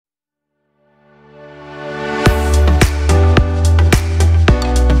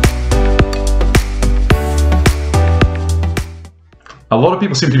A lot of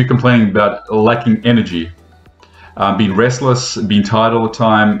people seem to be complaining about lacking energy, being restless, being tired all the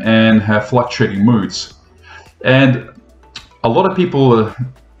time, and have fluctuating moods. And a lot of people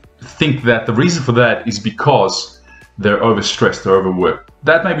think that the reason for that is because they're overstressed, they're overworked.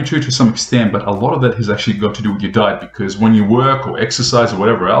 That may be true to some extent, but a lot of that has actually got to do with your diet, because when you work or exercise or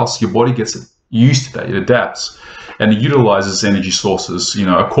whatever else, your body gets used to that, it adapts, and it utilizes energy sources,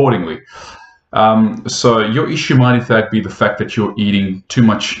 accordingly. So your issue might in fact be the fact that you're eating too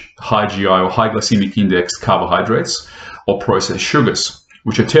much high GI or high glycemic index carbohydrates or processed sugars,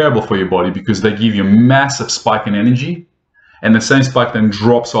 which are terrible for your body because they give you a massive spike in energy, and the same spike then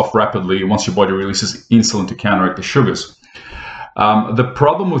drops off rapidly once your body releases insulin to counteract the sugars. The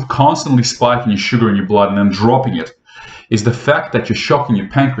problem with constantly spiking your sugar in your blood and then dropping it is the fact that you're shocking your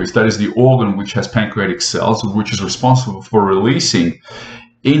pancreas. That is the organ which has pancreatic cells, which is responsible for releasing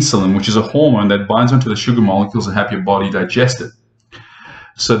insulin, which is a hormone that binds onto the sugar molecules and help your body digest it.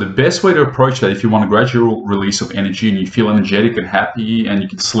 So the best way to approach that, if you want a gradual release of energy and you feel energetic and happy and you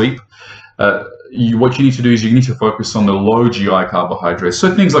can sleep, what you need to do is you need to focus on the low GI carbohydrates.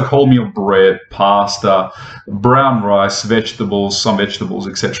 So things like wholemeal bread, pasta, brown rice, vegetables, some vegetables,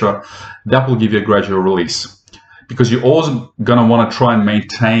 etc. That will give you a gradual release, because you're always going to want to try and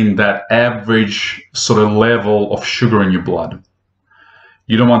maintain that average sort of level of sugar in your blood.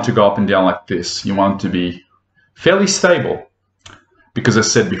 You don't want to go up and down like this. You want it to be fairly stable, because as I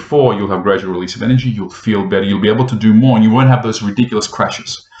said before, you'll have gradual release of energy, you'll feel better, you'll be able to do more, and you won't have those ridiculous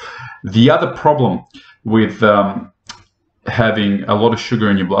crashes. The other problem with having a lot of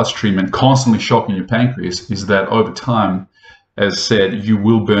sugar in your bloodstream and constantly shocking your pancreas is that over time, as said, you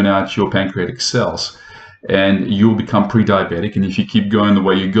will burn out your pancreatic cells and you'll become pre-diabetic. And if you keep going the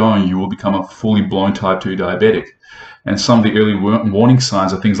way you're going, you will become a fully blown type 2 diabetic. And some of the early warning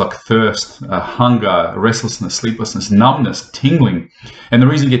signs are things like thirst, hunger, restlessness, sleeplessness, numbness, tingling. And the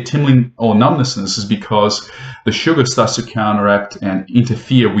reason you get tingling or numbness is because the sugar starts to counteract and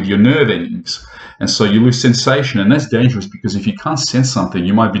interfere with your nerve endings. And so you lose sensation, and that's dangerous, because if you can't sense something,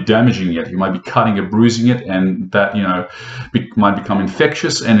 you might be damaging it, you might be cutting it, bruising it, and that might become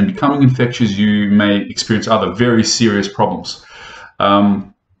infectious. And in becoming infectious, you may experience other very serious problems.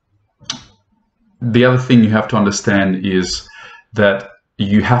 The other thing you have to understand is that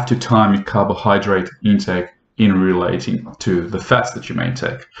you have to time your carbohydrate intake in relating to the fats that you may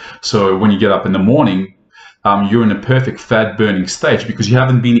intake. So when you get up in the morning, you're in a perfect fat burning stage because you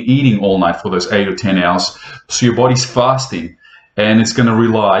haven't been eating all night for those 8 or 10 hours. So your body's fasting, and it's going to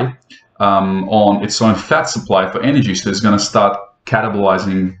rely on its own fat supply for energy. So it's going to start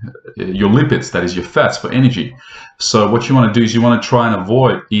catabolizing your lipids, that is your fats, for energy. So what you want to do is you want to try and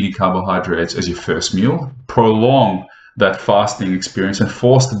avoid eating carbohydrates as your first meal, prolong that fasting experience, and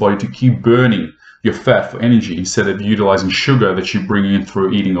force the body to keep burning your fat for energy instead of utilizing sugar that you bring in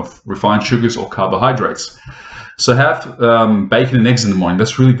through eating of refined sugars or carbohydrates. So have bacon and eggs in the morning.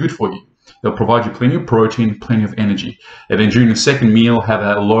 That's really good for you. They'll provide you plenty of protein, plenty of energy. And then during the second meal, have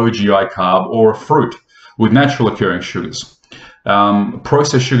a low GI carb or a fruit with natural occurring sugars.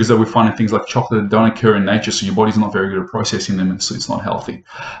 Processed sugars that we find in things like chocolate don't occur in nature, so your body's not very good at processing them, and so it's not healthy.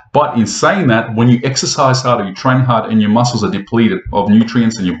 But in saying that, when you exercise hard or you train hard and your muscles are depleted of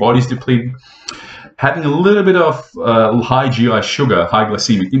nutrients and your body's depleted, having a little bit of high GI sugar, high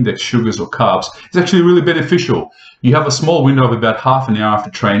glycemic index sugars or carbs is actually really beneficial. You have a small window of about half an hour after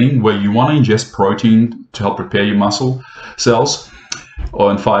training where you want to ingest protein to help repair your muscle cells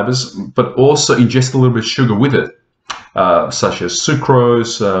and fibers, but also ingest a little bit of sugar with it. Such as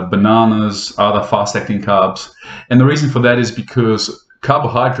sucrose, bananas, other fast-acting carbs. And the reason for that is because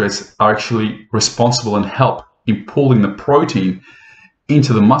carbohydrates are actually responsible and help in pulling the protein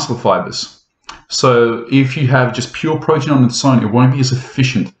into the muscle fibers. So if you have just pure protein on its own, it won't be as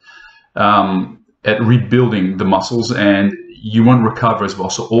efficient at rebuilding the muscles, and you won't recover as well.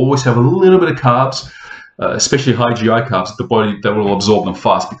 So always have a little bit of carbs, especially high GI carbs, that will absorb them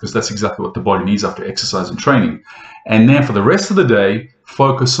fast, because that's exactly what the body needs after exercise and training. And then for the rest of the day,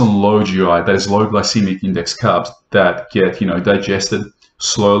 focus on low GI, that is low glycemic index carbs that get digested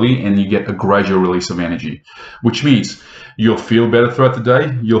slowly, and you get a gradual release of energy, which means you'll feel better throughout the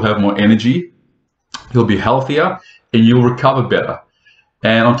day, you'll have more energy, you'll be healthier, and you'll recover better.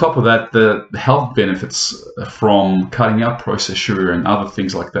 And on top of that, the health benefits from cutting out processed sugar and other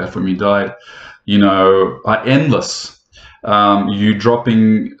things like that from your diet, are endless. You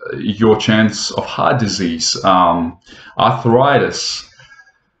dropping your chance of heart disease, arthritis,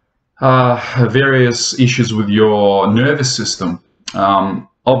 various issues with your nervous system.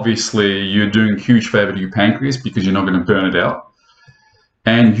 Obviously, you're doing a huge favor to your pancreas because you're not going to burn it out,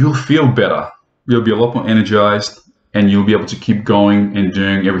 and you'll feel better. You'll be a lot more energized, and you'll be able to keep going and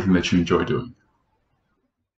doing everything that you enjoy doing.